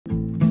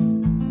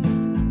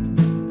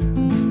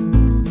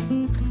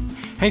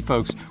Hey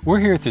folks, we're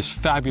here at this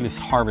fabulous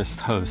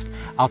Harvesthosts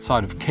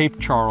outside of Cape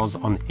Charles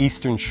on the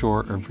eastern shore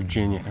of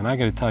Virginia, and I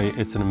gotta tell you,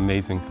 it's an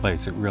amazing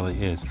place, it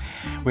really is.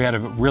 We had a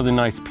really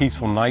nice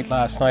peaceful night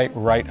last night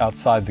right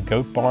outside the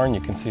goat barn.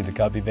 You can see the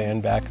Cubby van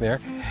back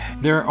there.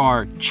 There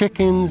are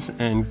chickens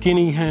and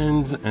guinea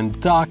hens and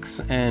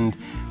ducks and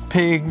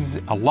pigs,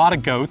 a lot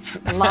of goats.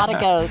 A lot of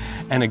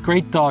goats. And a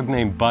great dog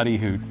named Buddy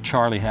who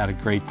Charlie had a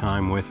great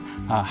time with.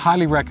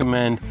 Highly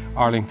recommend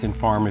Arlington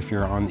Farm if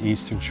you're on the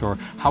Eastern Shore.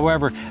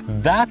 However,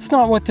 that's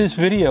not what this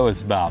video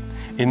is about.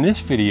 In this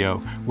video,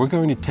 we're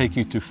going to take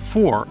you to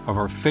 4 of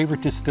our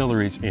favorite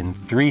distilleries in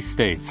 3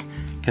 states,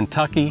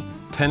 Kentucky,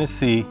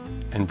 Tennessee,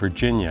 and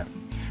Virginia.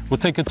 We'll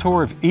take a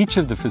tour of each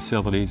of the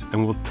facilities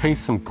and we'll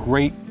taste some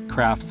great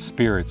craft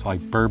spirits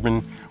like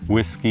bourbon,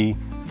 whiskey,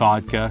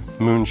 vodka,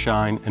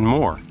 moonshine, and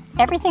more.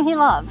 Everything he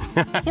loves.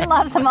 He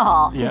loves them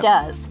all. Yep. He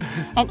does.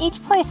 And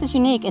each place is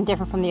unique and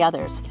different from the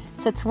others.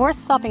 So it's worth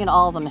stopping at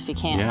all of them if you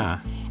can. Yeah.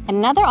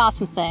 Another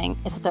awesome thing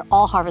is that they're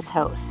all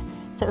Harvesthosts.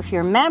 So if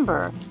you're a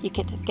member, you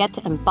get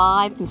to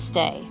imbibe and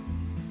stay.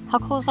 How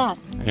cool is that?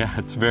 Yeah,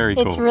 it's very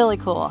cool. It's really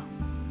cool.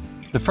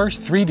 The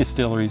first 3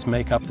 distilleries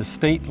make up the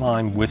State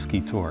Line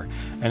Whiskey Tour.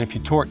 And if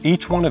you tour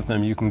each one of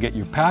them, you can get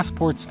your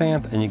passport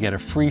stamped and you get a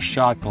free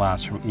shot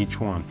glass from each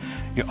one.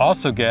 You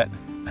also get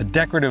a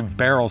decorative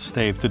barrel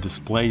stave to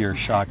display your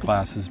shot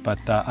glasses, but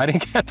I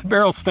didn't get the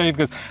barrel stave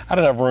because I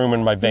don't have room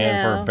in my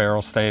van for a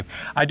barrel stave.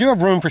 I do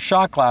have room for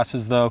shot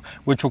glasses though,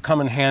 which will come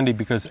in handy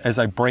because as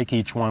I break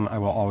each one, I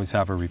will always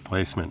have a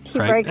replacement. He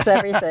breaks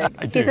everything.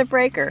 He's a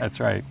breaker. That's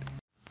right.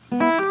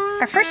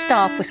 Our first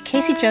stop was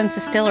Casey Jones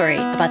Distillery,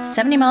 about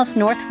 70 miles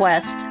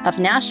northwest of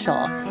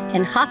Nashville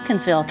in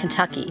Hopkinsville,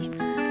 Kentucky.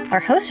 Our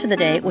host for the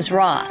day was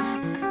Ross,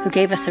 who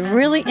gave us a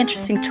really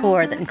interesting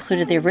tour that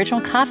included the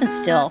original coffin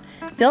still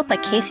built by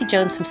Casey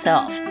Jones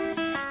himself.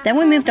 Then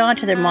we moved on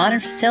to their modern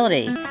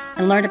facility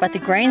and learned about the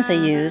grains they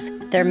use,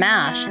 their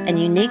mash,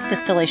 and unique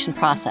distillation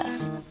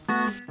process.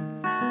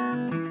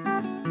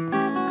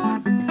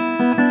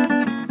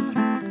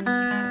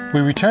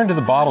 We returned to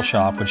the bottle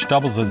shop, which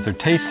doubles as their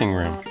tasting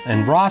room,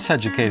 and Ross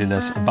educated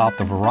us about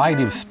the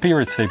variety of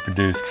spirits they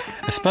produce,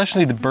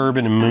 especially the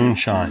bourbon and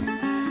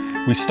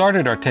moonshine. We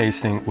started our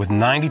tasting with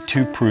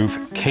 92 proof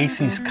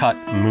Casey's Cut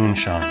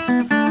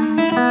Moonshine.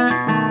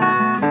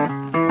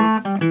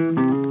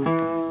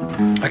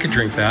 I could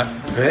drink that.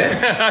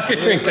 I could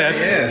drink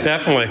that,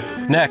 definitely.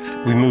 Next,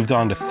 we moved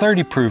on to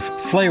 30 proof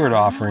flavored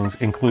offerings,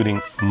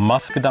 including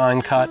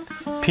muscadine cut,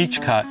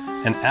 peach cut,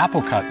 and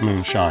apple cut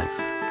moonshine.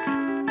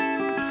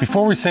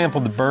 Before we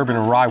sampled the bourbon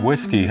and rye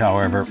whiskey,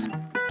 however,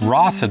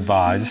 Ross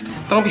advised,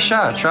 "Don't be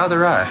shy, try the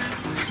rye."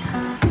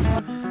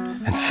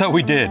 And so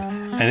we did,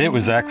 and it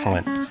was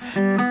excellent.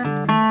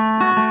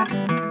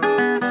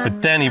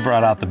 But then he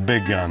brought out the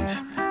big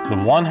guns, the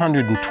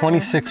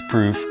 126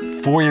 proof,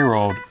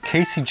 4-year-old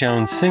Casey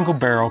Jones single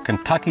barrel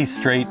Kentucky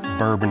straight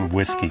bourbon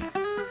whiskey.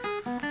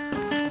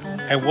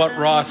 And what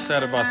Ross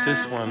said about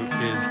this one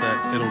is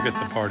that it'll get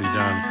the party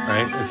done,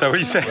 right? Is that what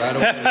you said? Right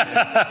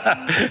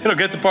away. It'll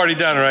get the party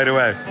done right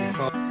away.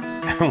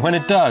 And when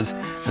it does,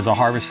 as a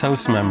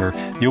Harvesthosts member,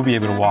 you'll be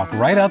able to walk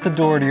right out the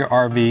door to your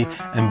RV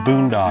and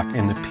boondock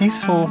in the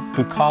peaceful,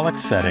 bucolic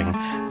setting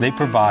they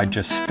provide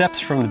just steps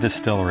from the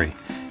distillery.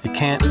 You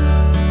can't...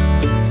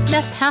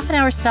 Just half an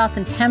hour south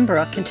in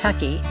Pembroke,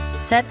 Kentucky,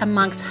 set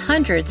amongst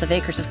hundreds of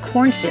acres of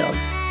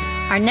cornfields,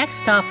 our next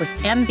stop was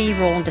MB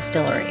Roland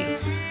Distillery.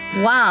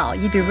 Wow,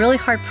 you'd be really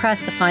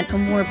hard-pressed to find a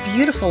more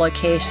beautiful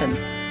location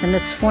than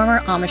this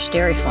former Amish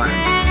dairy farm.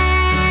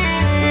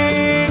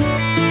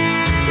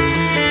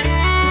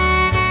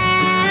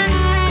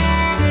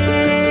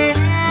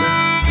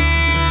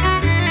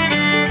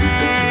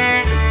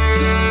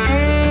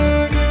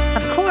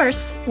 Of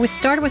course, we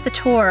started with a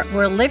tour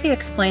where Olivia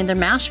explained their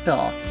mash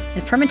bill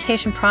and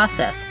fermentation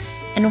process.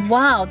 And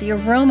wow, the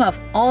aroma of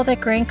all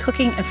that grain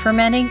cooking and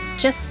fermenting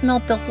just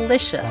smelled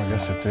delicious. Oh,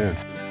 yes it did.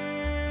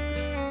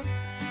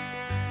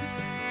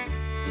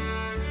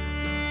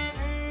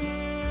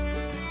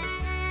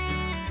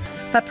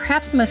 But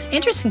perhaps the most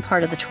interesting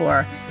part of the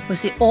tour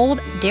was the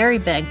old dairy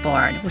bank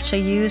barn, which they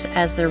use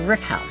as their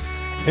rick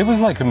house. It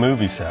was like a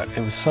movie set.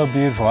 It was so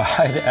beautiful. I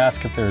had to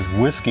ask if there was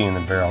whiskey in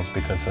the barrels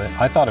because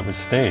I thought it was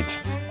staged.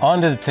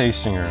 On to the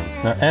tasting room.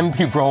 Now,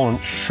 MB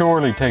Roland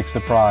surely takes the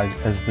prize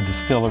as the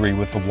distillery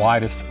with the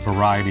widest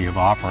variety of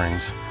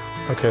offerings.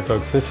 Okay,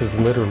 folks, this is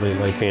literally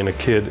like being a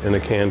kid in a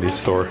candy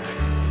store.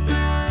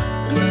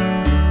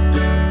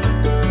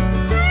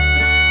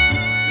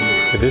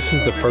 This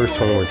is the first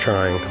one we're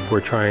trying. We're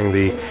trying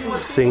the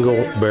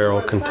single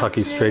barrel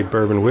Kentucky straight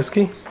bourbon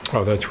whiskey.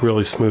 Oh, that's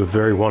really smooth,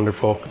 very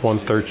wonderful,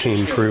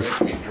 113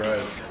 proof.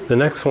 The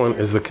next one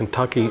is the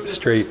Kentucky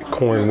straight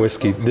corn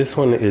whiskey. This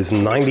one is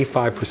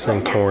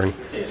 95% corn,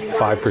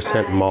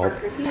 5% malt.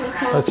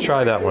 Let's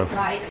try that one.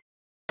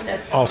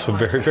 Also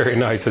very, very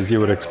nice, as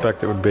you would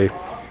expect it would be.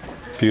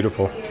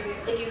 Beautiful.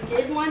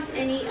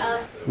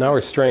 Now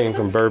we're straying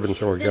from bourbon,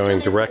 so we're going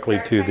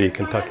directly to the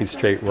Kentucky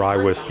Straight Rye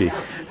Whiskey.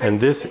 And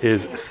this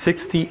is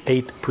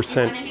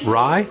 68%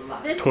 rye,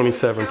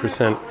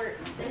 27%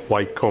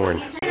 white corn.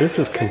 This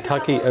is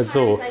Kentucky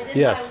Azul.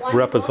 Yes,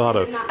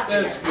 reposado.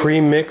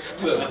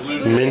 Pre-mixed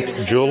mint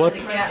julep.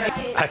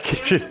 I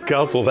could just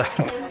guzzle that.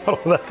 Oh,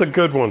 that's a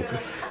good one.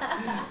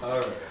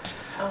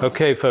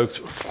 Okay, folks,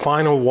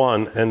 final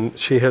one, and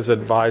she has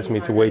advised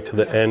me to wait to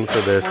the end for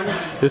this.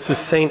 This is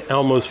St.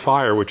 Elmo's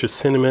Fire, which is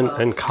cinnamon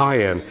and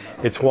cayenne.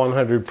 It's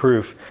 100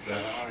 proof.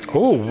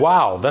 Oh,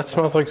 wow, that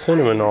smells like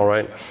cinnamon, all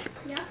right.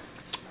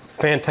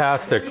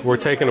 Fantastic. We're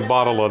taking a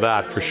bottle of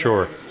that for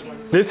sure.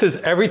 This is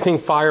everything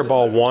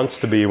Fireball wants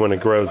to be when it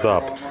grows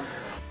up.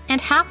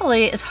 And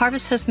happily, as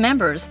Harvesthosts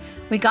members,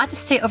 we got to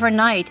stay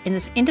overnight in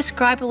this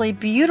indescribably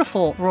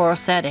beautiful rural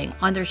setting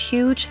on their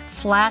huge,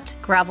 flat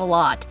gravel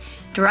lot,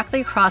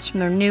 directly across from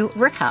their new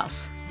rick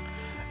house.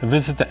 A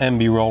visit to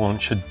MB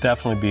Roland should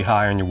definitely be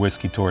high on your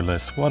whiskey tour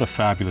list. What a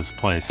fabulous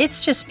place.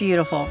 It's just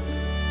beautiful.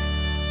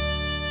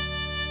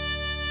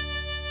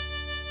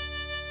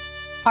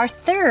 Our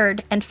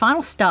third and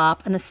final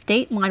stop on the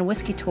State Line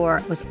Whiskey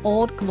Tour was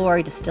Old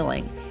Glory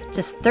Distilling,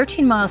 just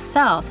 13 miles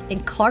south in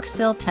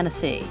Clarksville,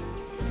 Tennessee.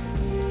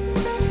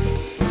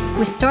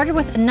 We started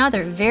with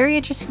another very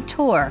interesting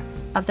tour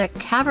of the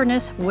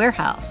cavernous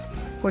warehouse,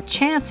 where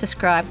Chance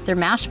described their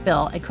mash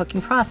bill and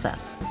cooking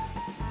process.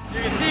 You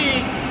can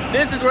see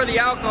this is where the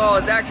alcohol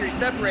is actually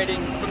separating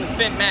from the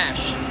spent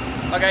mash.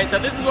 Okay, so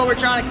this is what we're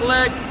trying to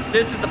collect.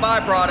 This is the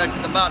byproduct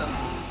at the bottom.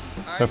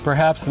 But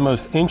perhaps the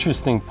most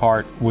interesting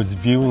part was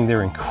viewing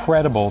their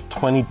incredible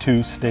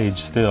 22-stage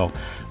still,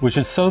 which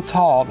is so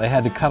tall they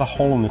had to cut a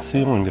hole in the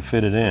ceiling to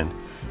fit it in.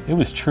 It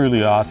was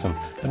truly awesome.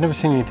 I've never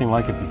seen anything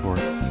like it before.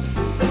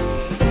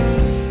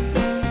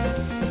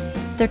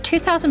 Their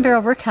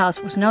 2,000-barrel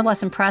rickhouse was no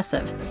less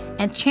impressive,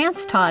 and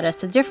Chance taught us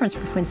the difference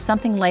between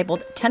something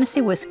labeled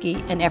Tennessee whiskey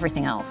and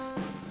everything else.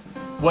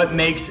 What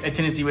makes a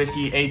Tennessee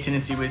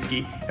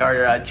whiskey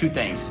are two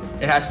things.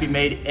 It has to be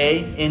made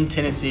A, in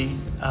Tennessee,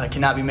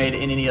 cannot be made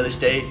in any other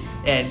state,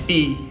 and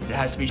B, it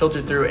has to be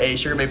filtered through a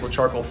sugar maple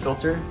charcoal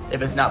filter.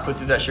 If it's not put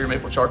through that sugar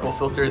maple charcoal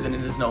filter, then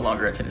it is no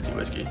longer a Tennessee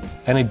whiskey.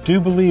 And I do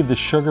believe the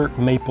sugar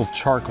maple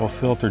charcoal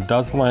filter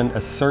does lend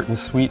a certain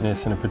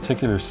sweetness and a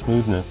particular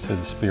smoothness to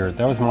the spirit.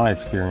 That was my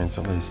experience,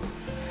 at least.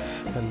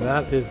 And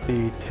that is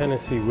the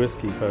Tennessee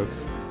whiskey,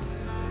 folks.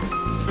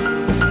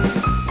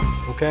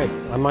 Okay,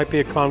 I might be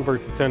a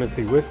convert to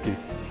Tennessee whiskey.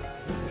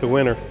 It's a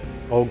winner,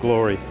 Old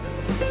Glory.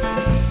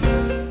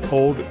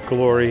 Old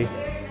Glory,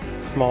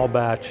 small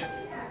batch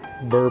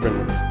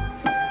bourbon.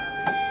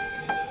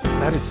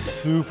 That is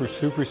super,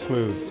 super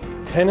smooth.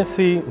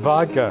 Tennessee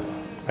vodka.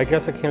 I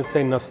guess I can't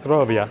say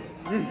Nostrovia.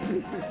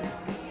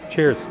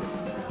 Cheers.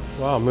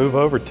 Wow, move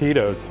over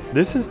Tito's.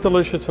 This is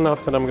delicious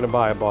enough that I'm gonna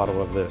buy a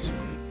bottle of this.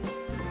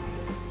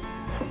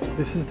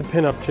 This is the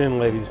pinup gin,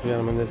 ladies and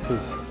gentlemen. This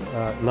is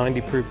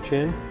 90 proof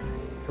gin.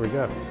 Here we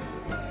go.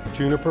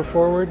 Juniper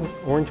forward,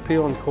 orange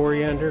peel and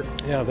coriander.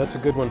 Yeah, that's a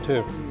good one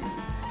too.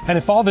 And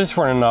if all this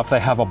weren't enough, they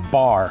have a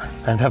bar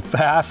and a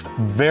vast,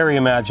 very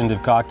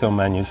imaginative cocktail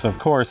menu. So of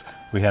course,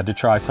 we had to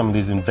try some of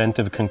these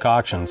inventive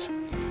concoctions.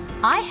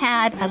 I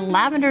had a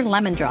lavender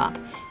lemon drop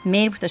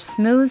made with a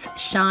smooth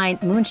shine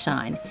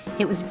moonshine.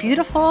 It was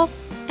beautiful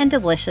and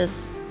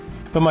delicious.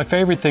 But my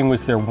favorite thing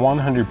was their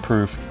 100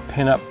 proof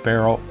pinup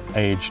barrel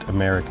aged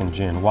American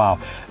gin. Wow,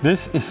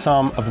 this is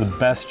some of the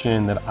best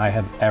gin that I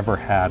have ever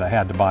had. I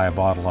had to buy a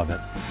bottle of it.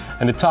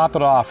 And to top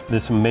it off,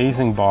 this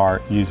amazing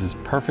bar uses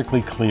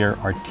perfectly clear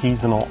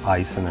artisanal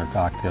ice in their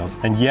cocktails.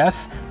 And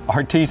yes,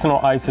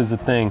 artisanal ice is a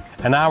thing.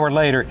 An hour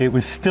later, it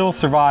was still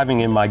surviving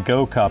in my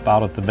Go Cup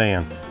out at the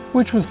van,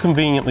 which was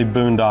conveniently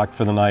boondocked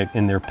for the night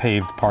in their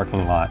paved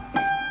parking lot.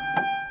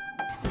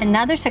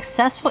 Another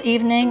successful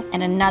evening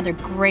and another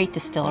great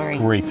distillery.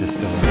 Great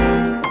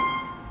distillery.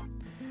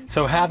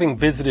 So having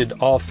visited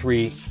all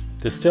three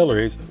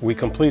distilleries, we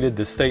completed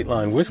the State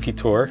Line Whiskey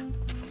Tour,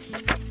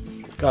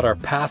 got our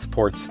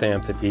passport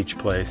stamped at each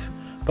place,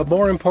 but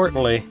more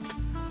importantly,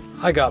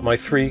 I got my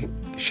 3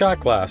 shot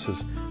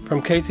glasses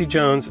from Casey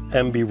Jones,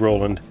 MB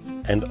Roland,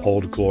 and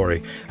Old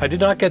Glory. I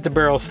did not get the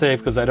barrel stave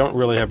because I don't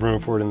really have room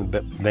for it in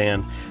the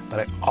van, but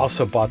I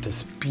also bought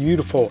this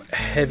beautiful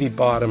heavy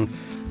bottomed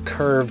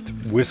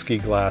curved whiskey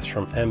glass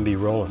from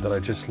MB Roland that I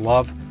just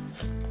love.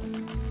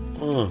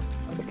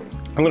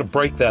 I'm gonna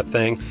break that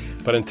thing,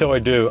 but until I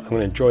do, I'm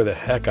gonna enjoy the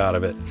heck out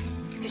of it.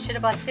 You should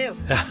have bought 2.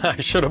 I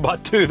should have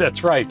bought 2,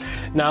 that's right.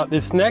 Now,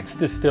 this next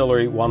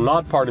distillery, while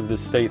not part of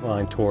this State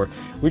Line tour,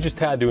 we just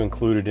had to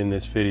include it in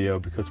this video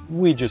because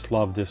we just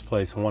love this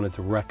place and wanted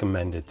to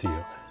recommend it to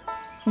you.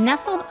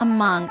 Nestled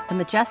among the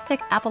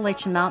majestic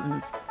Appalachian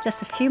Mountains,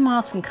 just a few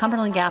miles from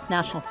Cumberland Gap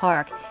National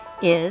Park,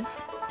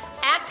 is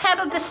Axe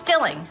Handle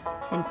Distilling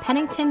in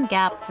Pennington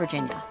Gap,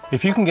 Virginia.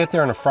 If you can get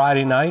there on a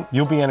Friday night,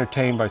 you'll be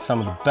entertained by some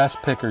of the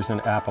best pickers in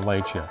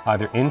Appalachia,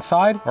 either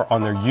inside or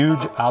on their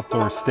huge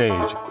outdoor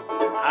stage.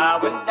 I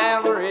went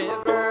down the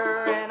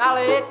river and I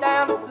laid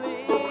down to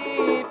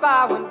sleep.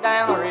 I went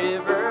down the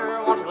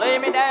river, won't you lay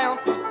me down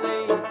to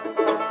sleep?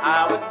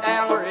 I went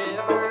down the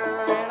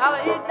river and I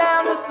laid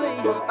down to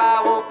sleep.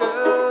 I woke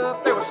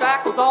up, there were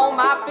shackles on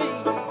my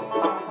feet.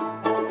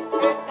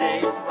 It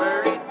takes a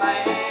worried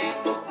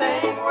man to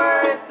sing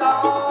worried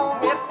songs.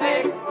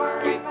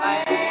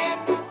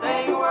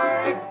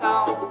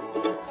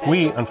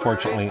 We,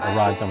 unfortunately,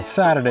 arrived on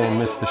Saturday and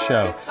missed the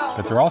show,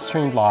 but they're all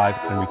streamed live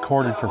and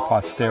recorded for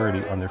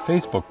posterity on their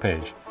Facebook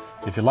page.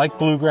 If you like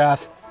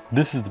bluegrass,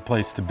 this is the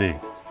place to be.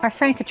 Our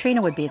friend Katrina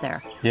would be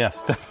there.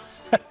 Yes,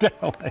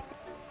 definitely.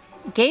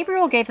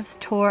 Gabriel gave us a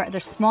tour of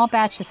their small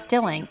batch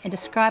distilling and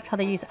described how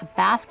they use a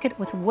basket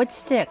with wood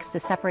sticks to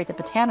separate the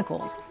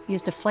botanicals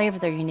used to flavor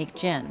their unique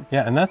gin.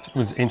 Yeah, and that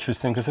was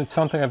interesting because it's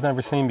something I've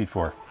never seen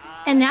before.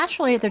 And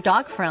naturally, they're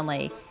dog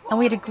friendly, and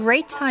we had a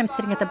great time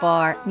sitting at the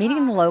bar,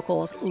 meeting the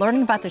locals,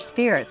 learning about their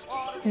spirits,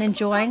 and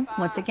enjoying,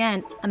 once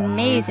again,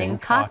 amazing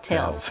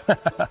cocktails.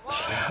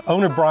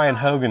 Owner Brian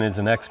Hogan is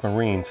an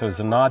ex-Marine, so as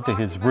a nod to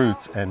his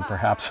roots and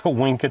perhaps a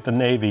wink at the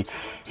Navy,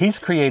 he's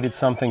created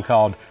something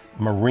called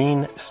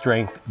Marine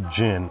Strength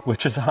Gin,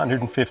 which is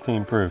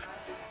 115 proof.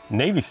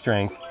 Navy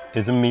Strength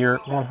is a mere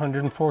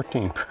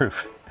 114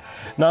 proof.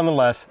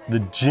 Nonetheless, the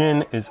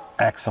gin is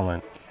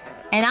excellent.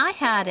 And I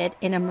had it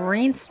in a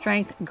Marine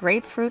Strength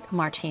grapefruit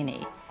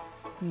martini.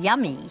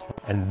 Yummy.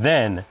 And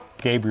then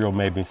Gabriel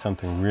made me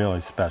something really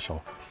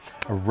special.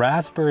 A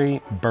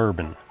raspberry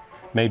bourbon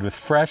made with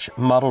fresh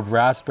muddled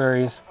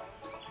raspberries,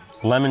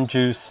 lemon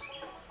juice,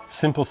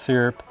 simple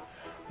syrup,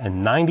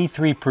 and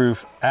 93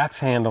 proof axe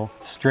handle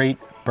straight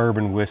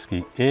bourbon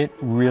whiskey. It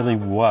really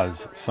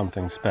was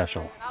something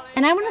special.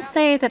 And I want to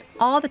say that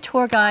all the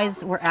tour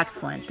guides were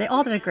excellent. They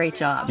all did a great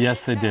job.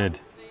 Yes, they did.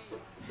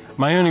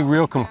 My only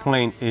real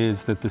complaint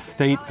is that the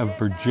state of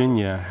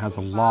Virginia has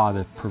a law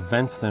that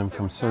prevents them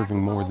from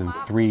serving more than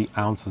 3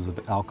 ounces of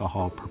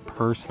alcohol per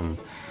person.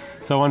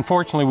 So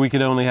unfortunately, we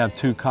could only have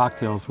 2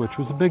 cocktails, which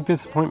was a big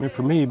disappointment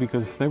for me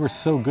because they were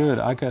so good.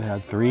 I could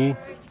have 3,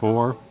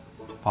 4,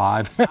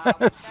 5,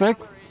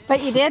 6.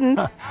 But you didn't.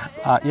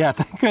 Yeah,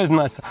 thank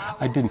goodness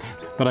I didn't.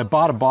 But I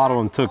bought a bottle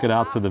and took it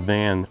out to the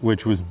van,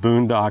 which was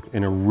boondocked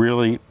in a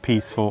really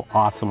peaceful,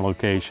 awesome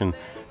location,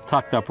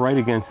 tucked up right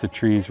against the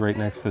trees right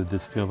next to the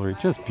distillery.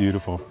 Just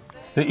beautiful.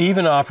 They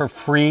even offer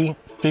free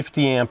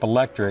 50 amp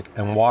electric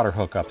and water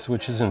hookups,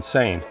 which is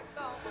insane.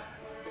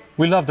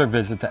 We love their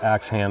visit to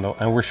Axe Handle,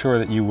 and we're sure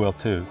that you will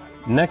too.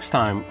 Next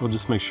time, we'll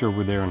just make sure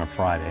we're there on a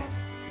Friday.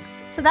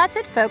 So that's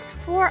it, folks.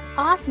 4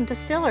 awesome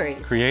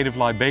distilleries. Creative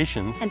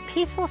libations. And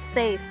peaceful,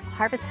 safe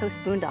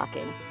Harvesthosts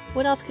boondocking.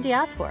 What else could you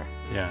ask for?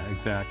 Yeah,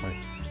 exactly.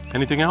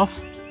 Anything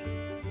else?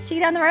 See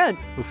you down the road.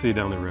 We'll see you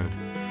down the road.